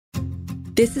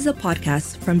This is a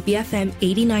podcast from BFM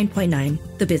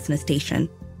 89.9, the business station.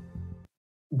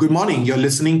 Good morning. You're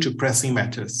listening to Pressing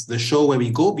Matters, the show where we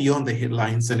go beyond the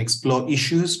headlines and explore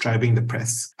issues driving the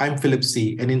press. I'm Philip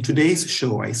C., and in today's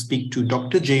show, I speak to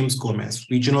Dr. James Gomez,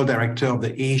 Regional Director of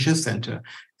the Asia Centre,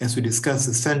 as we discuss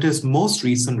the Centre's most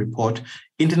recent report,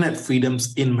 Internet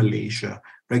Freedoms in Malaysia,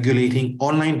 Regulating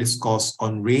Online Discourse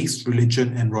on Race,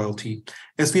 Religion and Royalty,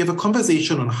 as we have a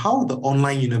conversation on how the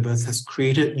online universe has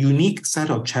created a unique set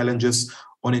of challenges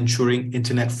on ensuring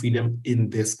internet freedom in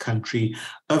this country.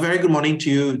 A very good morning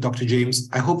to you, Dr. James.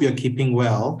 I hope you're keeping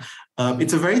well.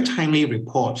 It's a very timely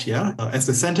report, yeah? As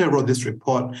the Centre wrote this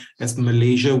report, as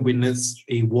Malaysia witnessed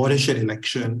a watershed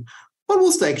election, what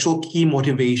was the actual key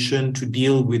motivation to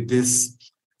deal with this,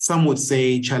 some would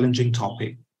say, challenging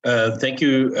topic? Thank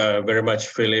you very much,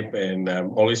 Philip, and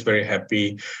I'm always very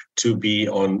happy to be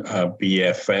on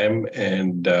BFM,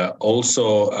 and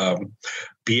also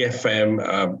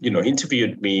BFM,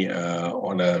 interviewed me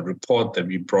on a report that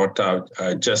we brought out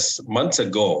just months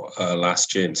ago,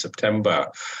 last year in September,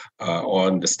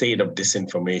 on the state of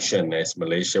disinformation as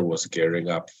Malaysia was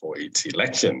gearing up for its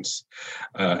elections.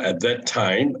 At that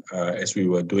time, as we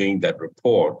were doing that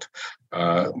report,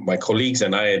 my colleagues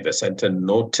and I at the Centre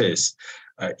noticed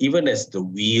even as the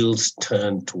wheels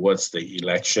turned towards the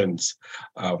elections,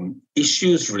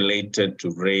 issues related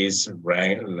to race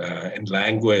and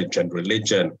language and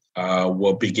religion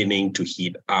were beginning to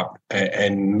heat up,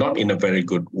 and not in a very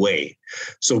good way.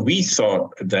 So we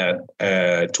thought that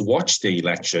to watch the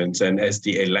elections, and as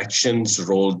the elections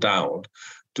rolled down,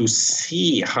 to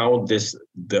see how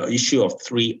the issue of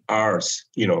 3 Rs,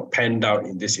 panned out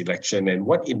in this election and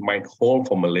what it might hold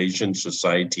for Malaysian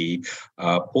society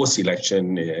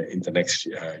post-election in the next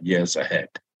years ahead.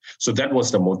 So that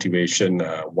was the motivation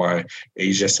why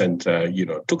Asia Centre,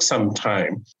 took some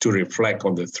time to reflect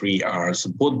on the 3 Rs,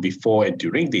 both before and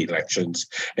during the elections,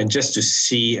 and just to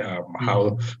see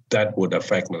how that would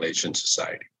affect Malaysian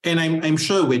society. And I'm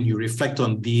sure when you reflect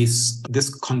on this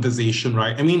conversation,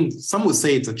 right? I mean, some would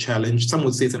say it's a challenge, some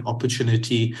would say it's an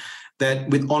opportunity, that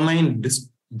with online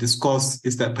discourse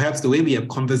is that perhaps the way we have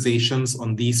conversations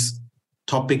on these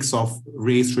topics of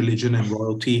race, religion, and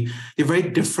royalty, they're very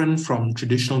different from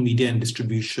traditional media and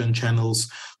distribution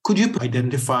channels. Could you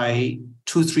identify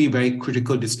 2-3 very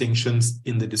critical distinctions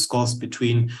in the discourse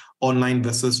between online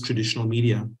versus traditional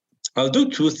media? I'll do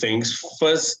 2 things.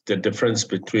 First, the difference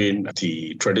between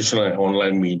the traditional and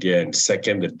online media, and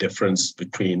second, the difference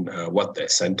between what the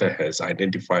Centre has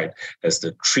identified as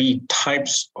the 3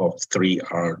 types of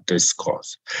 3R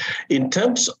discourse. In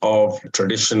terms of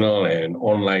traditional and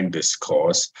online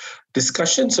discourse,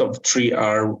 discussions of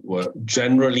 3R were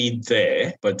generally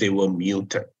there, but they were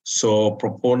muted. So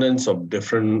proponents of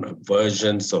different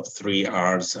versions of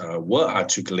 3Rs were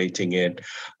articulating it,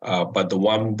 but the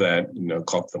one that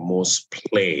got the most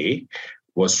play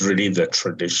was really the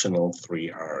traditional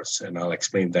 3Rs, and I'll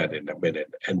explain that in a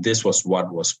minute. And this was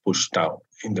what was pushed out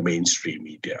in the mainstream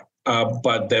media.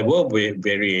 But there were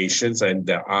variations, and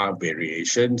there are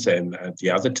variations, and the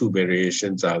other 2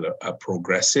 variations are a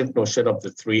progressive notion of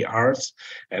the 3Rs,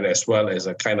 and as well as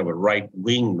a kind of a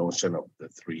right-wing notion of the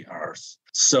 3Rs.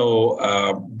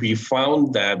 So we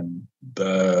found that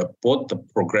both the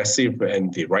progressive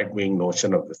and the right-wing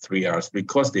notion of the 3Rs,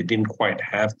 because they didn't quite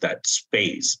have that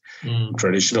space in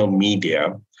traditional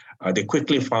media, they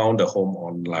quickly found a home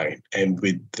online. And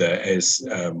as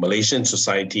Malaysian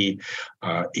society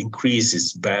increased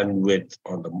its bandwidth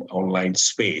on the online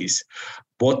space,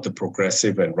 both the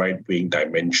progressive and right-wing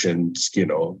dimensions,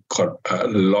 got a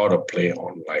lot of play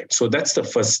online. So that's the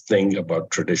first thing about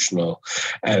traditional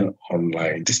and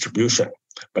online distribution.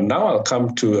 But now I'll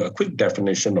come to a quick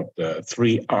definition of the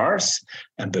 3 Rs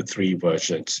and the 3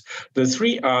 versions. The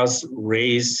 3 Rs,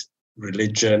 race,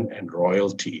 religion, and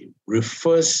royalty,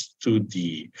 refers to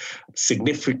the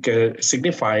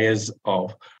signifiers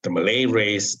of the Malay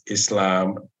race,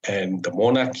 Islam, and the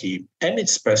monarchy, and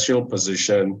its special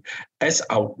position as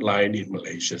outlined in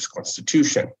Malaysia's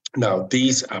constitution. Now,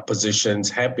 these positions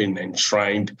have been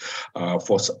enshrined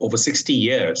for over 60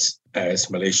 years as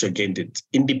Malaysia gained its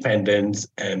independence,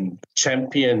 and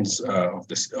champions of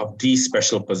these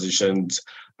special positions,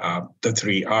 the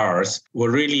 3 Rs,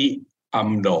 were really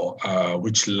UMNO,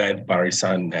 which led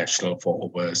Barisan Nasional for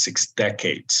over 6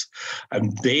 decades.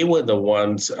 And they were the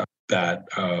ones that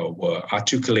were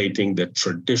articulating the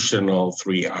traditional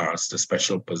 3 Rs, the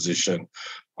special position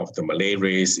of the Malay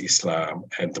race, Islam,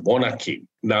 and the monarchy.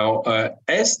 Now,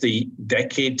 as the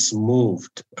decades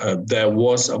moved, there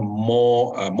was a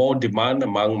more demand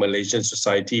among Malaysian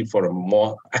society for a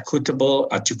more equitable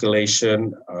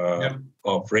articulation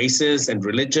of races and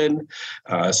religion.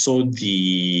 So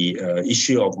the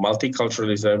issue of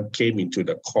multiculturalism came into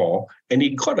the core, and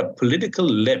it got a political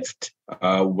lift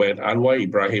when Anwar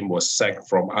Ibrahim was sacked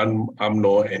from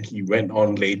UMNO, and he went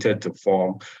on later to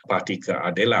form Parti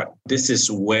Keadilan. This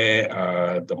is where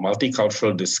the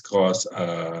multicultural discourse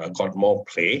got more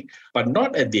play, but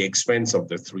not at the expense of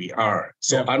the 3R.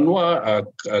 So Anwar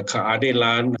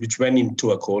Keadilan, which went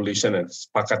into a coalition as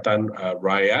Pakatan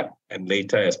Rakyat and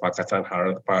later as Pakatan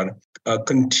Harapan,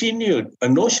 continued a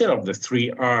notion of the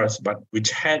 3Rs, but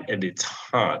which had at its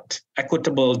heart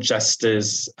equitable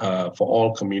justice for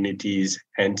all communities,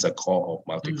 hence a core of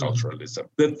multiculturalism.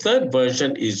 The third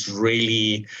version is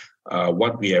really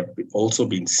what we have also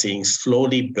been seeing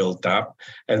slowly built up,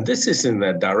 and this is in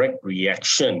a direct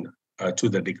reaction to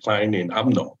the decline in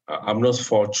UMNO. UMNO's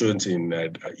fortunes in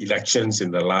elections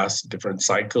in the last different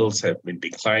cycles have been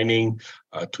declining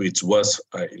to its worst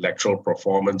electoral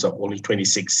performance of only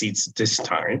 26 seats this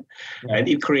time. Yeah. And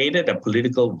it created a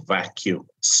political vacuum.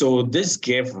 So this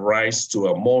gave rise to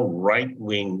a more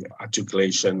right-wing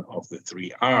articulation of the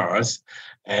 3Rs.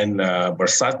 And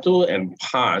Bersatu and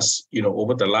PAS,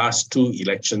 over the last two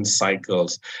election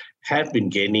cycles, have been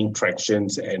gaining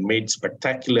tractions and made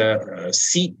spectacular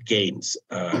seat gains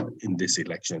in these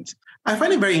elections. I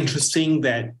find it very interesting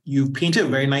that you've painted a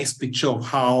very nice picture of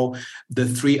how the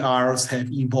 3Rs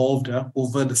have evolved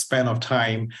over the span of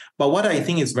time. But what I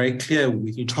think is very clear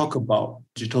when you talk about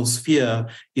digital sphere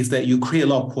is that you create a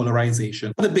lot of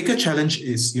polarization. The bigger challenge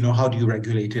is, how do you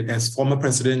regulate it? As former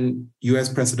US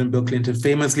President Bill Clinton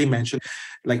famously mentioned,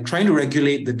 like trying to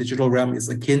regulate the digital realm is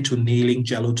akin to nailing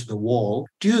Jell-O to the wall.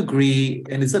 Do you agree?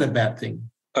 And is that a bad thing?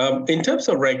 In terms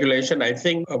of regulation, I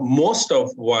think most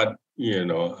of what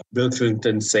Bill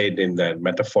Clinton said in that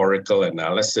metaphorical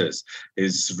analysis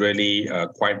is really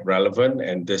quite relevant.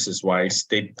 And this is why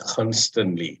state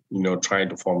constantly, trying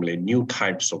to formulate new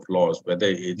types of laws, whether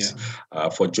it's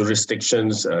for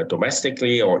jurisdictions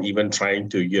domestically or even trying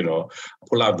to,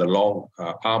 pull out the long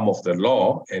arm of the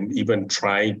law and even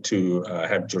try to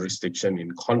have jurisdiction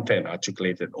in content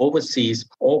articulated overseas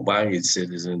or by its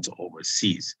citizens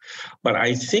overseas. But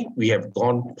I think we have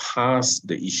gone past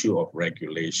the issue of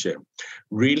regulation.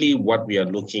 Really, what we are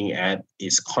looking at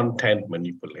is content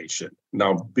manipulation.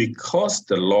 Now, because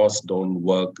the laws don't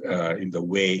work in the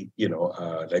way,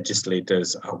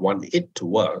 legislators want it to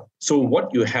work, so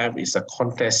what you have is a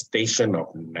contestation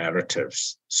of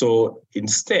narratives. So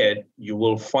instead, you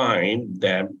will find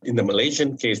that in the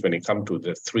Malaysian case, when it comes to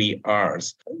the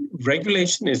 3Rs,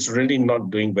 regulation is really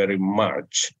not doing very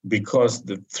much because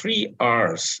the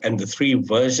 3Rs and the three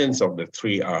versions of the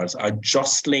 3Rs are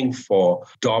jostling for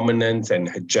dominance and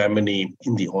hegemony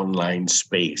in the online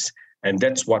space. And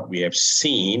that's what we have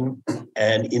seen.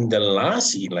 And in the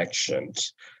last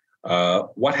elections,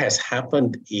 what has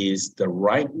happened is the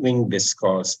right-wing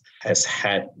discourse has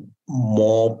had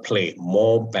more play,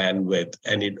 more bandwidth,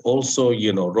 and it also,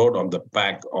 rode on the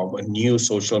back of a new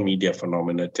social media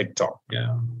phenomenon, TikTok.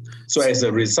 Yeah. So as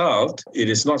a result, it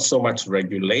is not so much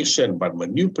regulation, but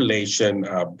manipulation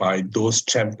by those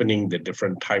championing the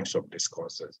different types of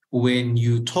discourses. When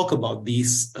you talk about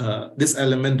this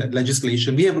element that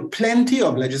legislation, we have plenty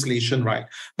of legislation, right?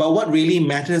 But what really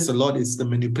matters a lot is the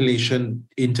manipulation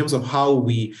in terms of how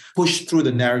we push through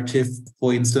the narrative,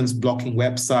 for instance, blocking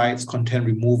websites, content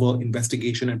removal,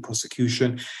 investigation and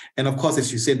prosecution. And of course,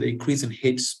 as you said, the increase in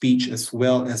hate speech as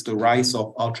well as the rise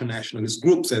of ultra-nationalist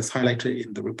groups as highlighted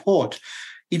in the report.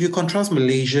 If you contrast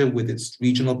Malaysia with its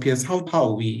regional peers, how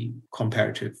are we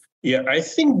comparative? Yeah, I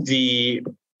think the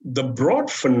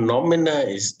broad phenomena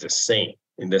is the same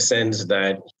in the sense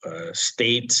that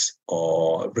states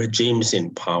or regimes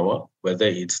in power, whether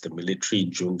it's the military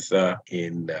junta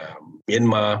in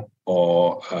Myanmar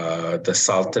or the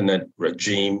Sultanate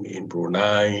regime in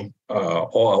Brunei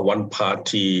or a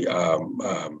one-party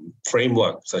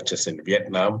framework such as in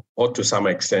Vietnam, or to some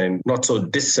extent not so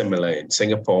dissimilar in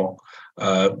Singapore,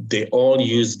 they all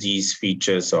use these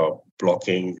features of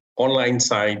blocking online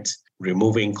sites,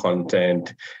 removing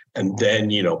content, and then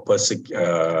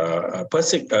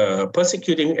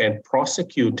persecuting and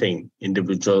prosecuting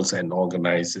individuals and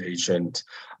organizations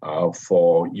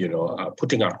for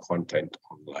putting out content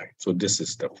online. So this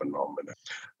is the phenomenon.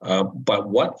 But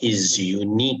what is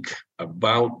unique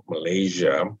about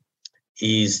Malaysia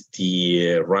is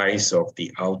the rise of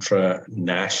the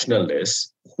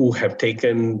ultra-nationalists who have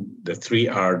taken the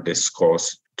 3R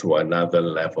discourse to another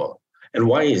level. And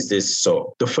why is this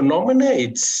so? The phenomena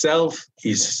itself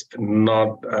is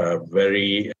not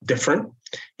very different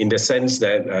in the sense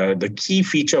that the key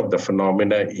feature of the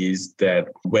phenomena is that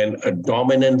when a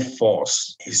dominant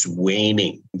force is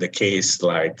waning, the case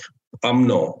like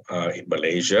UMNO in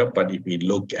Malaysia, but if we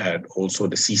look at also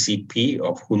the CCP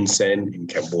of Hun Sen in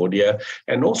Cambodia,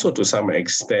 and also to some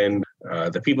extent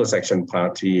the People's Action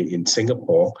Party in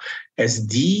Singapore, as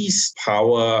these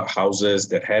powerhouses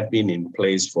that have been in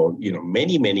place for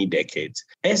many decades,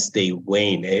 as they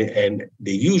wane, and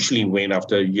they usually wane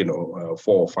after 4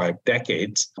 or 5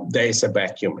 decades, there is a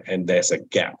vacuum and there's a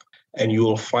gap. And you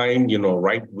will find,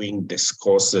 right-wing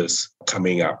discourses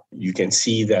coming up. You can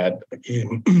see that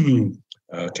in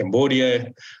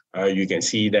Cambodia, you can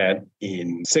see that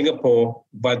in Singapore,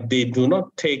 but they do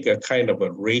not take a kind of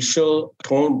a racial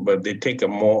tone, but they take a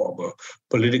more of a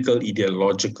political,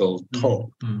 ideological tone,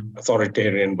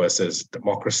 authoritarian versus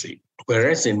democracy.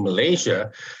 Whereas in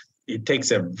Malaysia, it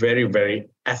takes a very, very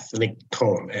ethnic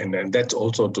tone. And that's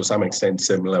also to some extent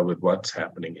similar with what's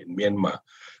happening in Myanmar.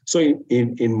 So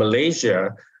in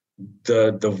Malaysia,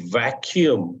 the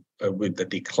vacuum with the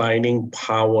declining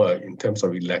power in terms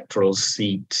of electoral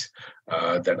seats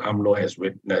that UMNO has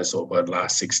witnessed over the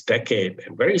last 6 decades,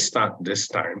 and very stark this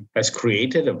time, has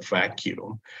created a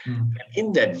vacuum. And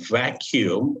in that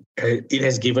vacuum, it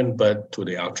has given birth to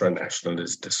the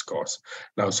ultra-nationalist discourse.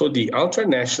 Now, so the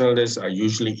ultra-nationalists are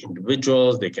usually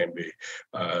individuals. They can be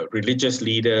religious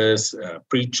leaders,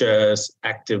 preachers,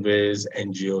 activists,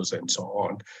 NGOs, and so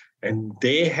on. And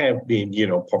they have been,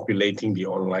 populating the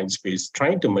online space,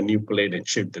 trying to manipulate and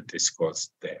shape the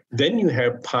discourse there. Then you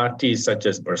have parties such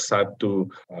as Bersatu,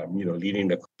 leading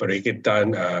the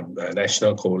Perikatan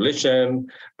National Coalition,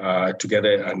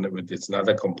 together and with its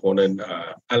another component,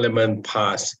 Element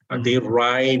PAS. They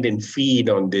ride and feed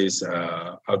on this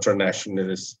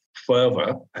ultra-nationalist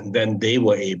fervor, and then they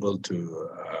were able to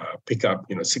pick up,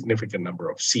 significant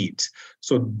number of seats.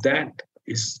 So that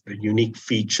is the unique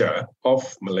feature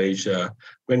of Malaysia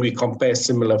when we compare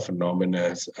similar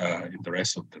phenomena in the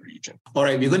rest of the region. All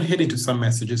right, we're going to head into some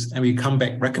messages and we come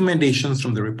back. Recommendations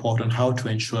from the report on how to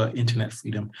ensure internet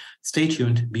freedom. Stay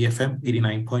tuned, BFM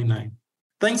 89.9.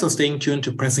 Thanks for staying tuned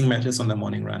to Pressing Matters on the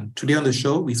Morning Run. Today on the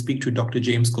show, we speak to Dr.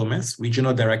 James Gomez,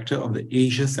 Regional Director of the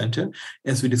Asia Center,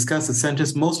 as we discuss the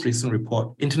center's most recent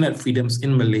report, Internet Freedoms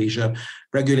in Malaysia,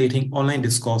 Regulating Online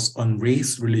Discourse on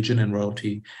Race, Religion, and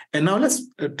Royalty. And now let's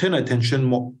turn our attention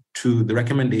more to the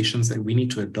recommendations that we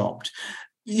need to adopt.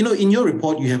 In your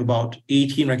report, you have about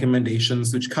 18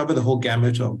 recommendations, which cover the whole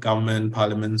gamut of government,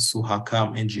 parliaments,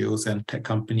 Suhakam, NGOs, and tech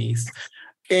companies.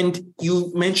 And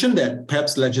you mentioned that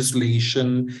perhaps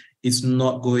legislation is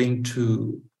not going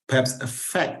to perhaps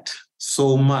affect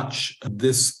so much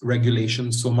this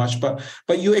regulation so much, but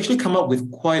you actually come up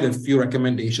with quite a few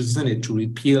recommendations, isn't it, to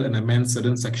repeal and amend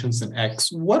certain sections and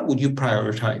acts. What would you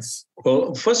prioritize?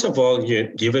 Well, first of all,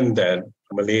 given that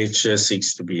Malaysia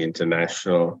seeks to be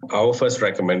international, our first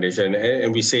recommendation,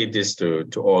 and we say this to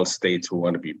all states who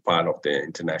want to be part of the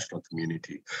international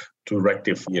community, to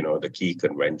rectify, the key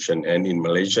convention. And in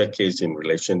Malaysia case, in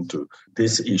relation to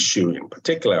this issue in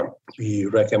particular, we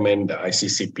recommend the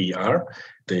ICCPR,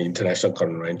 the International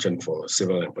Convention for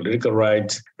Civil and Political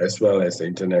Rights, as well as the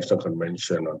International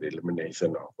Convention on the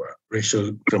Elimination of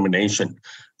Racial Discrimination,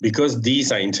 because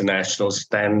these are international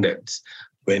standards.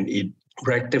 When it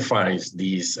rectifies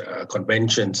these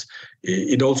conventions,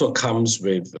 it also comes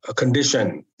with a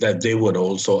condition that they would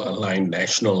also align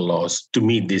national laws to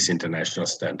meet this international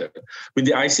standard. With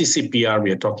the ICCPR,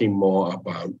 we are talking more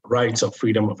about rights of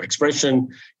freedom of expression.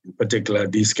 In particular,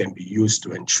 these can be used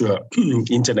to ensure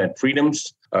internet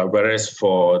freedoms. Whereas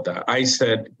for the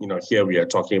ISET, here we are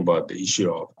talking about the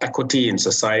issue of equity in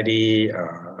society,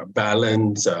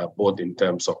 balance, both in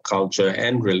terms of culture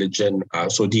and religion.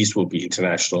 So these will be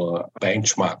international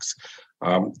benchmarks.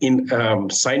 In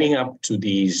signing up to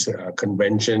these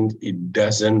conventions, it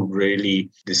doesn't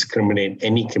really discriminate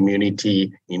any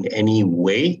community in any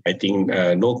way. I think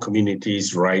no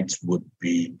community's rights would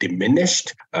be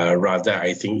diminished. Rather,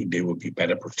 I think they would be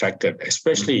better protected,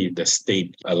 especially the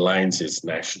state aligns its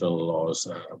national laws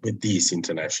with these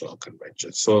international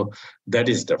conventions. So that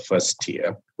is the first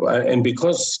tier. And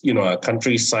because, a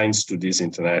country signs to these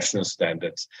international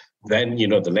standards, then,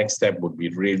 the next step would be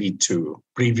really to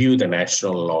review the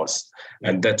national laws.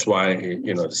 And that's why,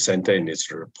 the center in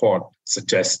its report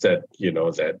suggested,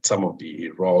 that some of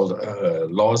the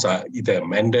laws are either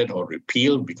amended or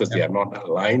repealed because they are not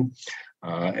aligned.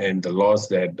 And the laws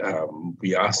that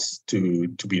we asked to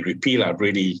be repealed are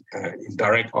really in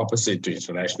direct opposite to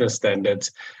international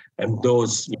standards. And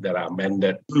those that are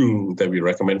amended, that we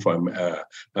recommend for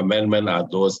amendment are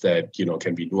those that,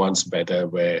 can be nuanced better,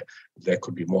 where there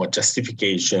could be more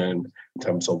justification in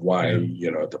terms of why,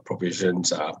 the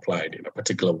provisions are applied in a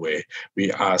particular way.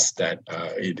 We ask that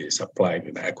it is applied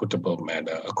in an equitable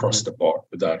manner across the board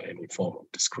without any form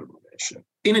of discrimination.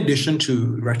 In addition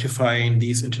to ratifying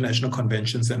these international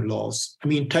conventions and laws,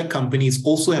 tech companies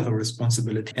also have a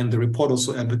responsibility, and the report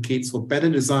also advocates for better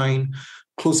design,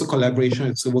 closer collaboration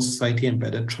with civil society, and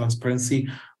better transparency.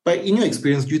 But in your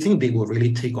experience, do you think they will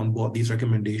really take on board these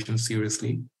recommendations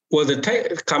seriously? Well, the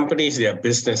tech companies, they are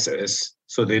businesses,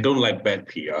 so they don't like bad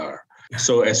PR.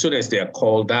 So as soon as they are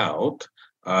called out,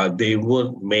 they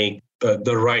would make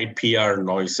the right PR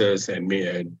noises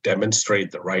and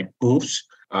demonstrate the right moves.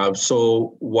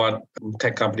 So what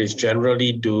tech companies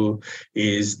generally do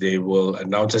is they will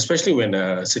announce, especially when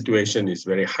a situation is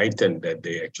very heightened, that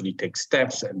they actually take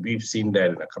steps. And we've seen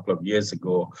that a couple of years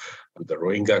ago with the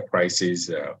Rohingya crisis.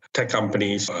 Tech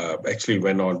companies actually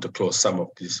went on to close some of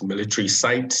these military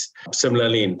sites.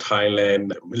 Similarly, in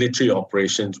Thailand, military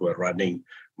operations were running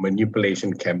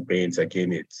manipulation campaigns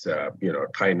against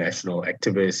Thai national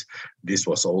activists. This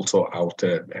was also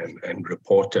outed and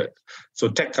reported. So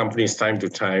tech companies time to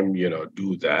time,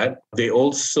 do that. They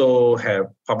also have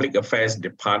public affairs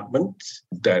departments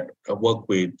that work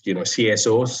with,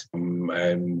 CSOs.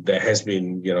 And there has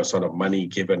been, sort of money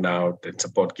given out and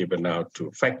support given out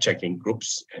to fact-checking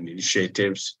groups and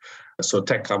initiatives. So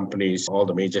tech companies, all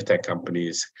the major tech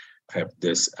companies, have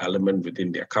this element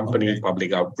within their company,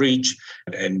 public outreach,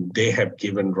 and they have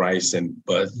given rise and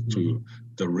birth to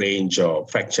the range of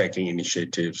fact-checking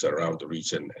initiatives around the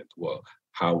region and the world.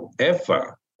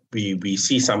 However, we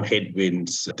see some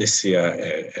headwinds this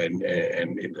year and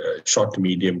in the short to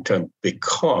medium term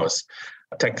because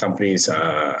tech companies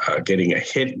are getting a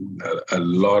hit. A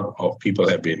lot of people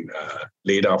have been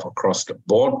laid off across the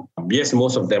board. Yes,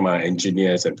 most of them are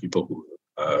engineers and people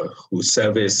who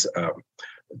service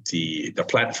the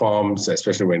platforms,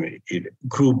 especially when it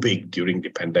grew big during the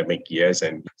pandemic years,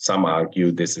 and some argue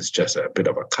this is just a bit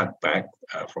of a cutback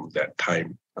from that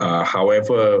time.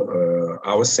 However,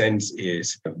 our sense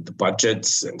is the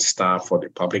budgets and staff for the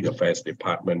public affairs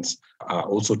departments are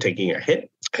also taking a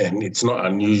hit. And it's not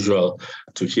unusual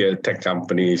to hear tech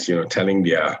companies, telling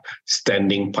their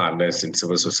standing partners in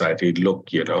civil society, look,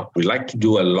 we like to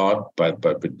do a lot, but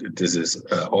this is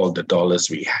all the dollars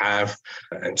we have,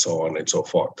 and so on and so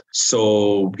forth.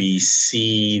 So we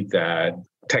see that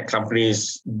tech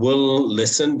companies will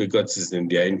listen because it's in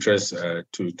their interest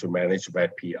to manage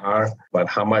bad PR, but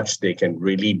how much they can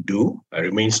really do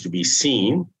remains to be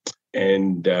seen.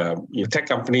 And tech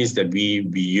companies that we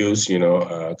use,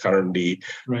 currently,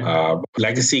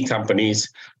 legacy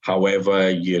companies.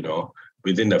 However,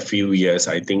 within a few years,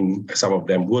 I think some of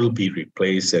them will be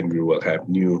replaced, and we will have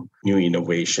new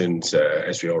innovations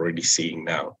as we're already seeing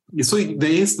now. So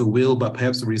there is the will, but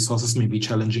perhaps the resources may be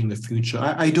challenging in the future.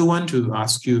 I do want to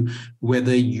ask you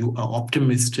whether you are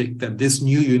optimistic that this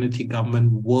new unity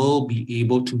government will be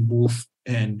able to move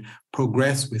and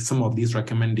progress with some of these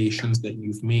recommendations that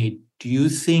you've made. Do you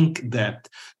think that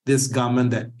this government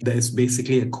that is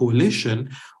basically a coalition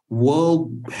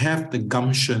will have the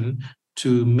gumption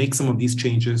to make some of these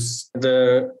changes?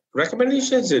 The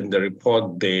recommendations in the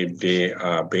report, they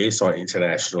are based on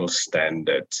international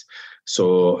standards.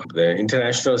 So the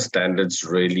international standards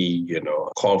really,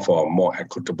 call for a more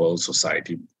equitable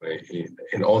society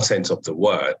in all sense of the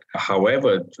word.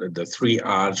 However, the 3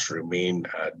 Rs remain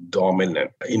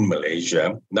dominant in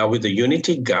Malaysia. Now, with the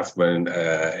unity government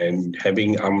and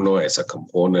having UMNO as a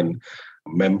component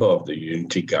member of the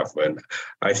unity government,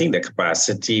 I think the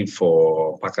capacity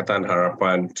for Pakatan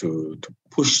Harapan to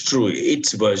push through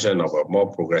its version of a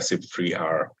more progressive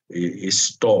 3R is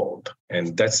stalled.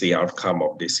 And that's the outcome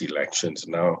of these elections.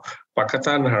 Now,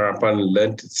 Pakatan Harapan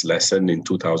learned its lesson in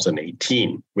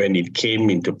 2018 when it came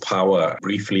into power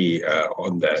briefly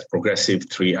on that progressive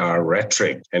 3R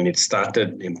rhetoric. And it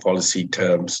started in policy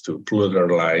terms to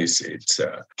pluralize its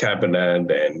cabinet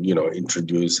and,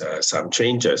 introduce some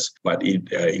changes, but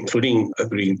including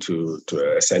agreeing to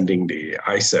sending the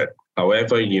ISET.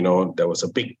 However, there was a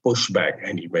big pushback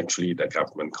and eventually the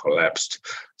government collapsed.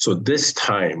 So this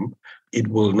time, it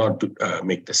will not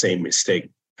make the same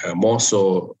mistake. More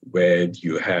so where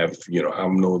you have,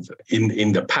 UMNO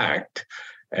in the pact,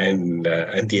 and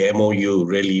the MOU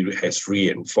really has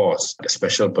reinforced the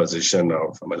special position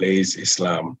of Malays,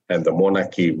 Islam, and the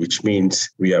monarchy, which means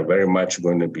we are very much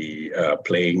going to be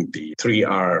playing the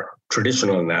 3R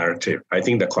traditional narrative. I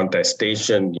think the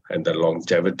contestation and the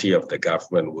longevity of the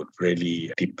government would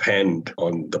really depend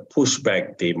on the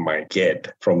pushback they might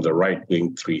get from the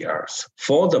right-wing 3Rs.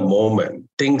 For the moment,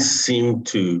 things seem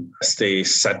to stay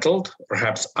settled,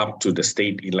 perhaps up to the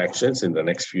state elections in the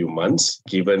next few months,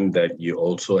 given that you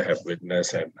also have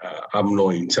witnessed an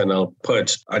UMNO internal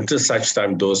purge. Until such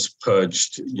time those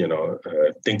purged,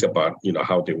 think about,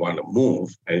 how they want to move,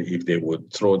 and if they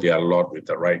would throw their lot with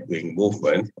the right-wing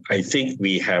movement, I think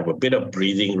we have a bit of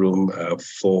breathing room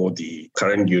for the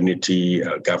current unity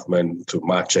government to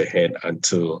march ahead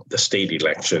until the state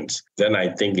elections. Then I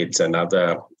think it's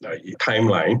another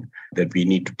timeline that we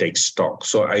need to take stock.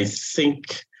 So I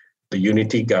think the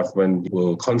unity government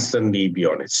will constantly be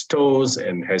on its toes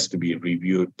and has to be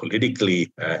reviewed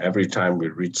politically every time we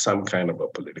reach some kind of a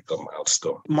political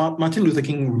milestone. Martin Luther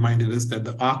King reminded us that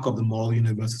the arc of the moral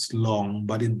universe is long,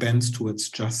 but it bends towards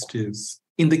justice.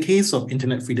 In the case of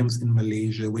internet freedoms in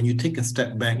Malaysia, when you take a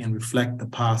step back and reflect the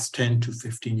past 10 to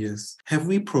 15 years, have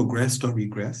we progressed or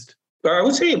regressed? Well, I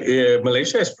would say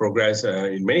Malaysia has progressed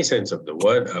in many sense of the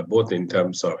word, both in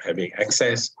terms of having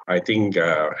access. I think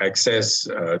access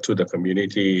to the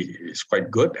community is quite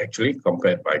good, actually,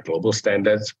 compared by global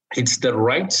standards. It's the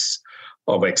rights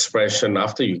of expression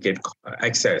after you get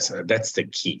access. That's the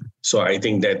key. So I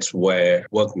think that's where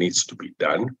work needs to be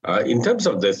done. In terms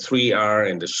of the 3R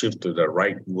and the shift to the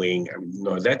right wing,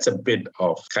 that's a bit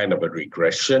of kind of a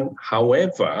regression.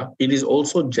 However, it is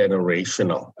also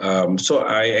generational. So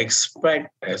I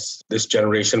expect as this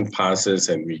generation passes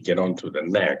and we get on to the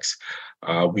next,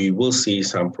 we will see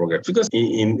some progress. Because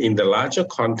in the larger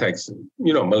context,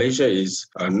 Malaysia is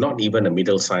not even a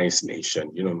middle-sized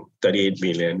nation. 38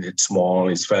 million, it's small,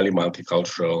 it's fairly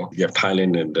multicultural. You have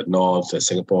Thailand in the north,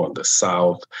 Singapore in the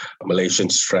south.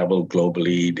 Malaysians travel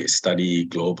globally, they study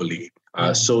globally.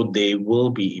 So they will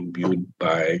be imbued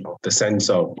by the sense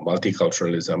of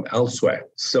multiculturalism elsewhere.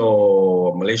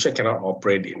 So Malaysia cannot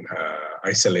operate in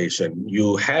isolation.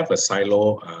 You have a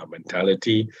silo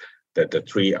mentality that the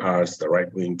 3Rs, the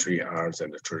right-wing 3Rs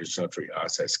and the traditional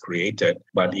 3Rs has created,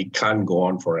 but it can't go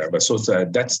on forever. So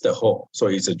that's the hope. So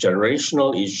it's a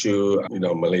generational issue.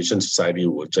 Malaysian society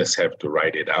will just have to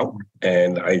ride it out.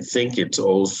 And I think it's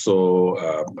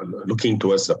also looking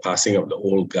towards the passing of the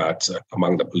old guards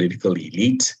among the political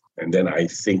elite. And then I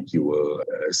think you will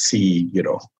see,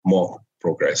 more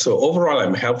progress. So overall,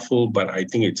 I'm helpful, but I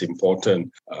think it's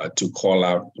important to call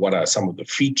out what are some of the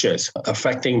features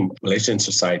affecting Malaysian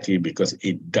society, because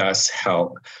it does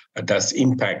help, does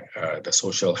impact the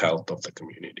social health of the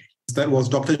community. That was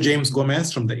Dr. James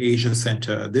Gomez from the Asia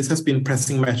Center. This has been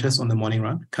Pressing Matters on the Morning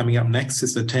Run. Coming up next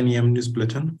is the 10 a.m. News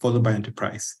Bulletin, followed by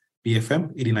Enterprise,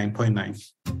 BFM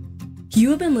 89.9.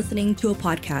 You have been listening to a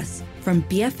podcast from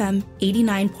BFM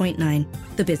 89.9,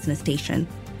 the business station.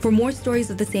 For more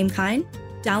stories of the same kind,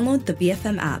 download the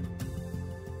BFM app.